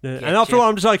 dun, dun. And after a while,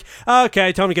 I'm just like,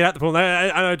 okay, time to get out the pool.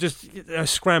 And I just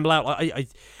scramble out.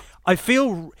 I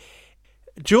feel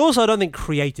Jaws, I don't think,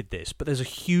 created this, but there's a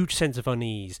huge sense of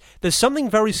unease. There's something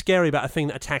very scary about a thing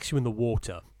that attacks you in the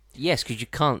water. Yes, because you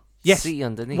can't see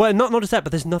underneath. Well, not just that,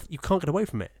 but there's nothing. You can't get away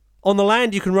from it. On the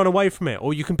land, you can run away from it,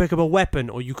 or you can pick up a weapon,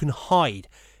 or you can hide.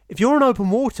 If you're in open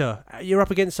water, you're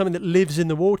up against something that lives in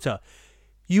the water.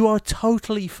 You are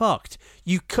totally fucked.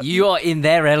 You are in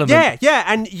their element. Yeah,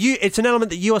 and it's an element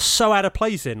that you are so out of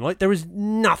place in. Like, there is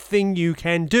nothing you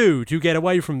can do to get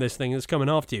away from this thing that's coming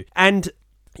after you. And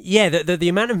yeah, the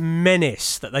amount of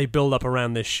menace that they build up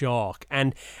around this shark,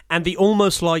 and the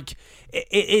almost like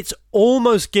it's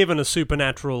almost given a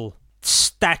supernatural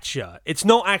stature. It's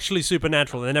not actually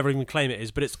supernatural. They never even claim it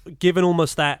is, but it's given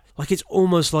almost that, like, it's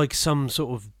almost like some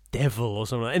sort of devil or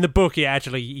something. In the book,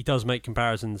 he does make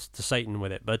comparisons to Satan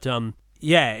with it, but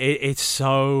yeah, it's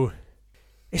so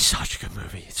It's such a good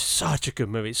movie. It's such a good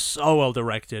movie. It's so well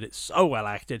directed. It's so well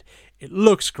acted. It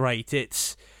looks great.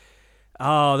 It's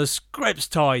the script's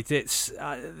tight. It's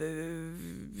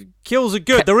the kills are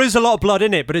good. There is a lot of blood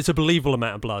in it, but it's a believable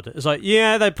amount of blood. It's like,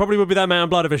 yeah, there probably would be that amount of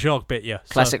blood if a shark bit you.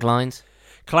 Classic lines.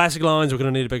 Classic lines. We're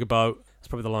going to need a bigger boat. That's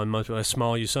probably the line most people.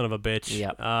 Smile, you son of a bitch.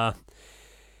 Yep.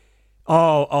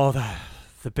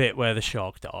 The bit where the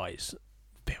shark dies.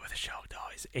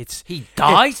 He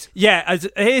dies?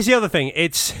 Here's the other thing.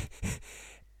 It's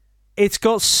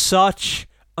got such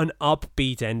an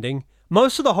upbeat ending.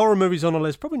 Most of the horror movies on our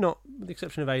list, probably not with the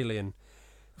exception of Alien,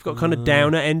 have got kind of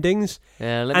downer endings.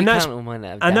 Yeah, let me count all mine that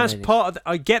have and that's endings.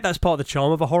 I get that's part of the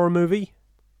charm of a horror movie.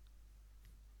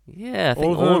 Yeah, I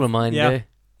think all of mine do.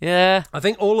 Yeah. I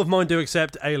think all of mine do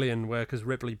except Alien, because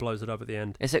Ripley blows it up at the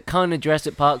end. Is it kind of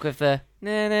Jurassic Park with the...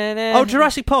 Oh,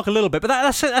 Jurassic Park a little bit, but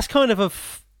that's kind of a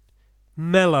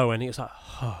mellow ending. It's like,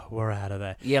 oh, we're out of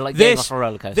there. Yeah, like getting off a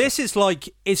roller coaster. This is like,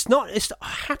 it's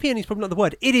happy ending is probably not the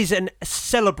word. It is an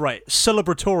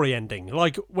celebratory ending.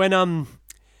 Like when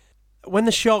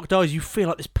the shark dies, you feel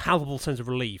like this palpable sense of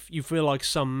relief. You feel like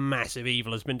some massive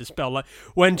evil has been dispelled. Like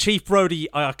when Chief Brody,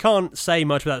 I can't say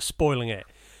much without spoiling it,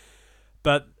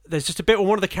 but there's just a bit where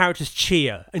one of the characters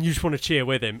cheer, and you just want to cheer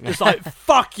with him. It's like,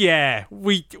 fuck yeah,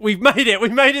 we've made it. We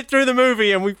made it through the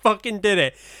movie, and we fucking did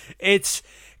it. It's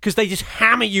because they just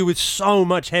hammer you with so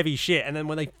much heavy shit, and then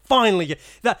when they finally get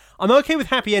that, I'm okay with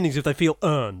happy endings if they feel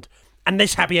earned. And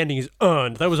this happy ending is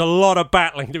earned. There was a lot of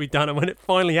battling to be done, and when it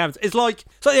finally happens, it's like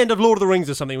the end of Lord of the Rings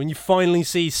or something, when you finally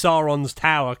see Sauron's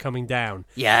tower coming down.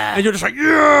 Yeah. And you're just like,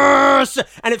 yes!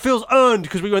 And it feels earned,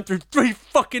 because we went through 3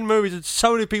 fucking movies, and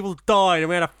so many people died, and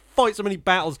we had to fight so many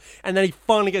battles, and then he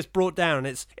finally gets brought down,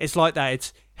 and it's like that.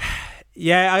 It's,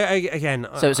 yeah,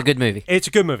 So it's a good movie. It's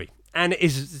a good movie. And it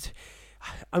is...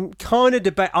 I'm kind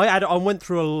of I went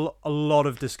through a lot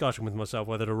of discussion with myself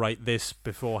whether to rate this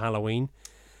before Halloween.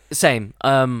 Same.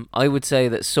 I would say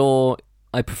that Saw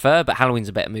I prefer, but Halloween's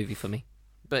a better movie for me.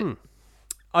 But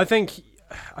I think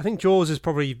Jaws is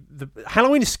probably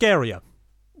Halloween is scarier.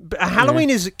 But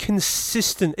Halloween is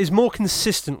more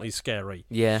consistently scary.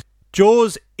 Yeah.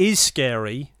 Jaws is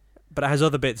scary, but it has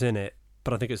other bits in it.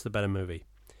 But I think it's the better movie.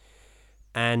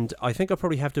 And I think I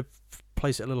probably have to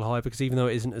place it a little higher because even though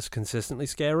it isn't as consistently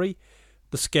scary,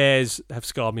 the scares have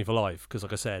scarred me for life. Because,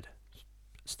 like I said,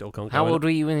 still can't. How old were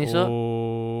you when you saw it?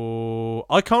 Oh,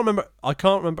 I can't remember.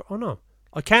 Oh no,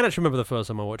 I can actually remember the first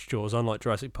time I watched Jaws. Unlike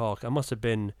Jurassic Park, I must have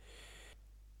been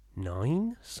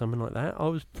 9, something like that. I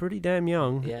was pretty damn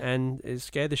young, and it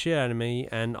scared the shit out of me.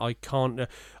 And I can't.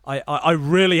 I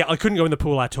couldn't go in the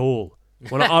pool at all.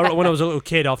 When I was a little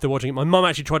kid after watching it, my mum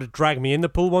actually tried to drag me in the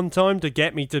pool one time to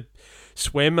get me to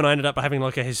swim, and I ended up having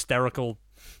like a hysterical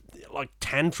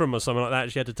tantrum or something like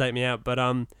that. She had to take me out. But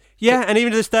and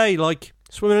even to this day, like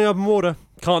swimming in open water,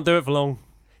 can't do it for long.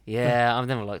 Yeah, I've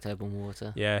never liked open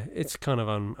water. Yeah, it's kind of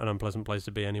an unpleasant place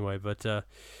to be anyway. But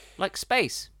like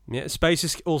space. Yeah, space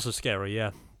is also scary. Yeah,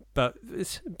 but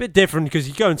it's a bit different because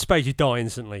you go in space, you die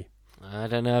instantly. I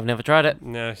don't know. I've never tried it.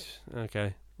 No.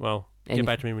 Okay. Well, get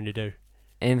back to me when you do.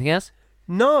 Anything else?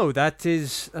 No,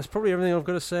 that's probably everything I've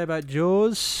got to say about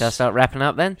Jaws. Shall I start wrapping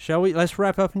up then? Shall we? Let's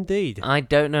wrap up indeed. I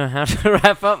don't know how to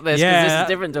wrap up this because this is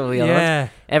different to all the other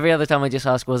ones. Every other time I just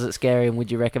ask, was it scary and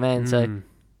would you recommend? So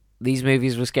these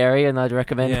movies were scary and I'd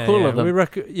recommend all of them.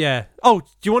 Oh, do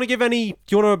you want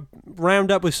to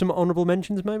round up with some honourable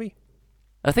mentions maybe?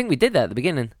 I think we did that at the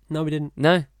beginning. No, we didn't.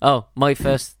 No? Oh, my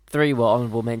first 3 were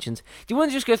honourable mentions. Do you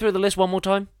want to just go through the list one more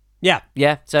time? Yeah.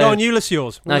 Yeah. So go on, you list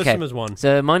yours. We'll list them as one.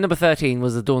 So my number 13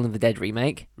 was the Dawn of the Dead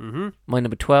remake. Mm-hmm. My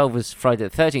number 12 was Friday the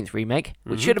 13th remake,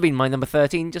 which should have been my number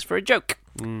 13 just for a joke.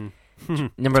 Number Too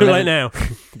 11, late now.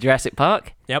 Jurassic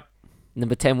Park. Yep.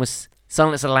 Number 10 was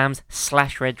Silence of the Lambs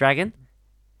 / Red Dragon.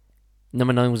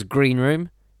 Number 9 was Green Room.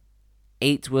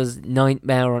 8 was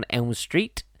Nightmare on Elm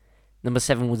Street. Number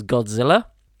 7 was Godzilla.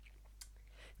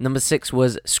 Number 6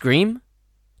 was Scream.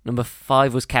 Number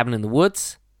 5 was Cabin in the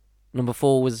Woods. Number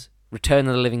 4 was Return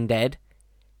of the Living Dead.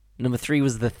 Number 3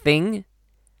 was The Thing.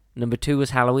 Number 2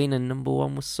 was Halloween. And number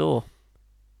 1 was Saw.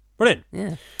 Brilliant.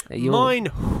 Yeah. Mine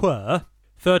were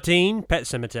 13, Pet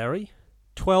Sematary.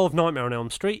 12, Nightmare on Elm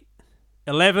Street.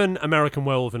 11, American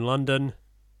Werewolf in London.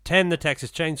 10, The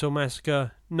Texas Chainsaw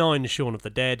Massacre. 9, Shaun of the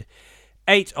Dead.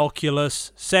 8,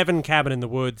 Oculus. 7, Cabin in the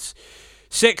Woods.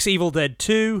 6, Evil Dead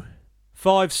 2.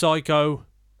 5, Psycho.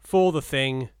 4, The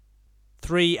Thing.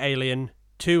 3, Alien.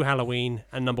 2, Halloween,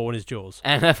 and number 1 is Jaws.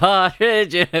 And a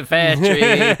partridge in a pear tree.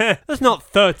 That's not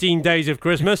 13 days of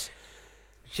Christmas.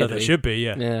 There should be,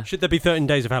 yeah. Should there be 13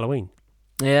 days of Halloween?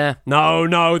 Yeah.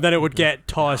 No, then it would get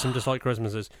tiresome just like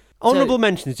Christmas is. Honourable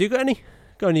mentions, you got any?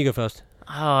 Go on, you go first.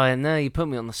 Oh, no, you put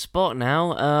me on the spot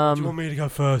now. Do you want me to go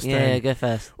first yeah, then? go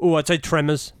first. Oh, I'd say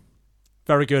Tremors.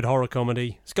 Very good horror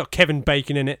comedy. It's got Kevin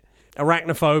Bacon in it.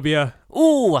 Arachnophobia.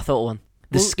 Oh, I thought one.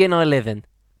 The Skin I Live In.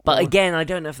 But again, I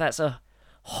don't know if that's a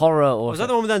horror or... Was that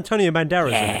the one with Antonio Banderas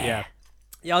in it? Yeah.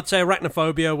 Yeah, I'd say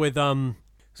Arachnophobia with...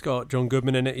 It's got John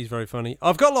Goodman in it. He's very funny.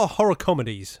 I've got a lot of horror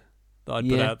comedies that I'd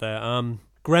put out there.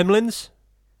 Gremlins.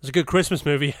 It's a good Christmas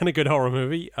movie and a good horror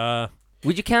movie.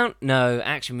 Would you count? No,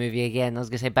 action movie again. I was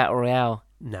going to say Battle Royale.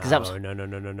 No.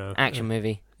 Action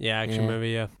movie. Yeah, action movie,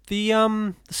 yeah.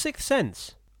 The Sixth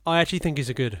Sense, I actually think is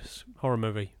a good horror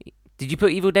movie. Did you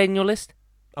put Evil Dead in your list?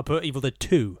 I put Evil Dead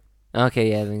 2. Okay,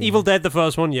 yeah. Then, Evil Dead, the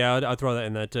first one, yeah, I'd throw that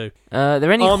in there too. Are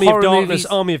there any Army horror of Darkness, movies?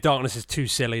 Army of Darkness is too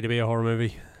silly to be a horror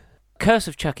movie. Curse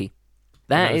of Chucky.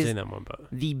 That is that one, but...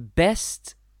 the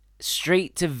best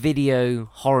straight-to-video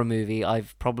horror movie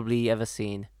I've probably ever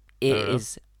seen. It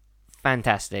is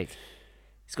fantastic.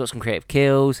 It's got some creative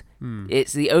kills.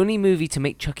 It's the only movie to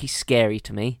make Chucky scary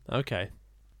to me. Okay.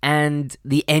 And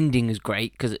the ending is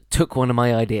great because it took one of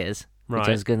my ideas, which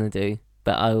I was going to do.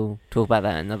 But I'll talk about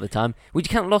that another time. Would you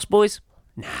count Lost Boys?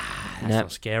 Nah, that's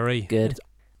not scary. Good.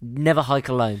 Never Hike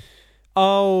Alone.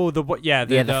 Oh, the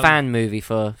fan movie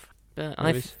for...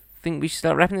 I think we should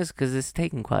start wrapping this because it's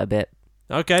taken quite a bit.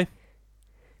 Okay.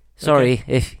 Sorry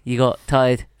if you got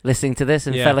tired listening to this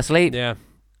and fell asleep. Yeah.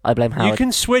 I blame Howard. You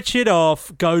can switch it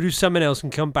off, go do something else,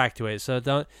 and come back to it. So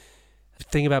don't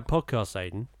think about podcasts,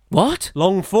 Aiden. What?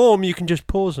 Long form, you can just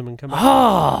pause them and come back.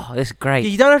 Oh, this is great.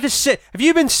 You don't have to sit. Have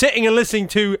you been sitting and listening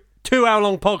to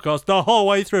 2-hour-long podcasts the whole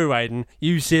way through, Aiden?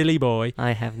 You silly boy.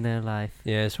 I have no life.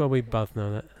 Yes, well, we both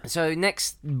know that. So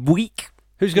next week,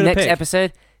 who's going to pick? Next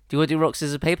episode, do you want to do rock,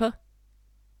 scissors, paper?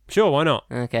 Sure, why not?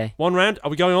 Okay. One round.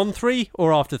 Are we going on 3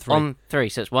 or after 3? On 3,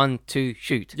 so it's 1, 2,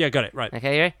 shoot. Yeah, got it, right.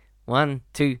 Okay, you ready? 1,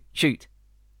 2, shoot.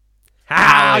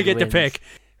 I get to pick.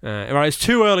 Right, it's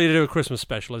too early to do a Christmas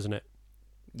special, isn't it?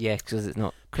 Yeah, because it's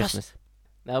not Christmas.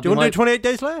 Do you want to do 28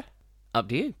 Days Later? Up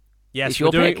to you. Yes,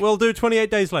 we'll do 28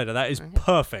 Days Later. That is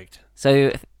perfect.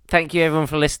 So, thank you everyone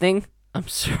for listening. I'm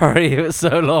sorry it was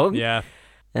so long. Yeah.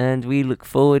 And we look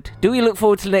forward... Do we look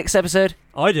forward to the next episode?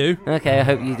 I do. Okay, I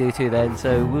hope you do too then.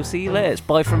 So, we'll see you later. It's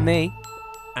bye from me.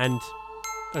 And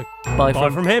bye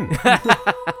from him.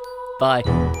 Bye.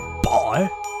 Bye.